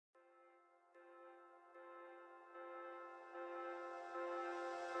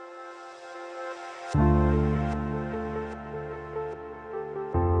Hello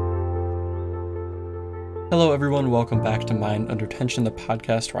everyone, welcome back to Mind Under Tension, the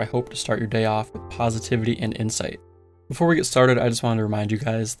podcast where I hope to start your day off with positivity and insight. Before we get started, I just wanted to remind you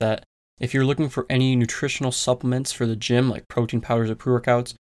guys that if you're looking for any nutritional supplements for the gym, like protein powders or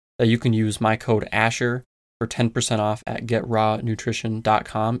pre-workouts, that you can use my code ASHER for 10% off at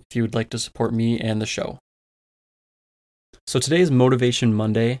getrawnutrition.com if you would like to support me and the show. So today is Motivation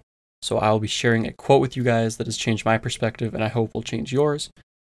Monday, so I'll be sharing a quote with you guys that has changed my perspective and I hope will change yours.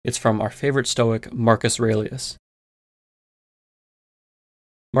 It's from our favorite Stoic, Marcus Aurelius.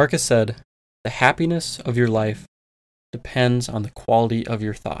 Marcus said, "The happiness of your life depends on the quality of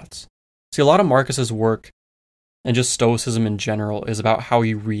your thoughts." See, a lot of Marcus's work and just Stoicism in general is about how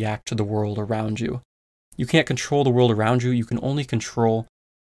you react to the world around you. You can't control the world around you. You can only control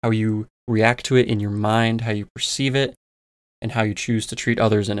how you react to it in your mind, how you perceive it, and how you choose to treat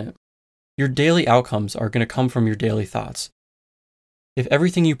others in it. Your daily outcomes are going to come from your daily thoughts. If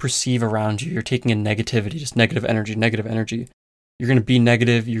everything you perceive around you, you're taking in negativity, just negative energy, you're going to be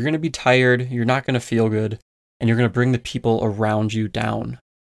negative, you're going to be tired, you're not going to feel good, and you're going to bring the people around you down.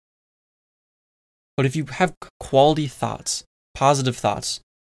 But if you have quality thoughts, positive thoughts,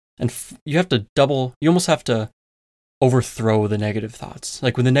 and you almost have to overthrow the negative thoughts.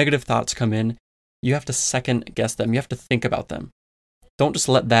 Like when the negative thoughts come in, you have to second guess them, you have to think about them. Don't just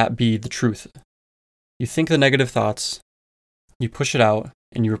let that be the truth. You think the negative thoughts, you push it out,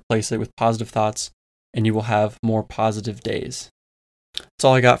 and you replace it with positive thoughts, and you will have more positive days. That's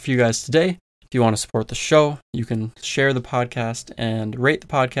all I got for you guys today. If you want to support the show, you can share the podcast and rate the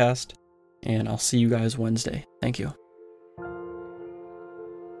podcast, and I'll see you guys Wednesday. Thank you.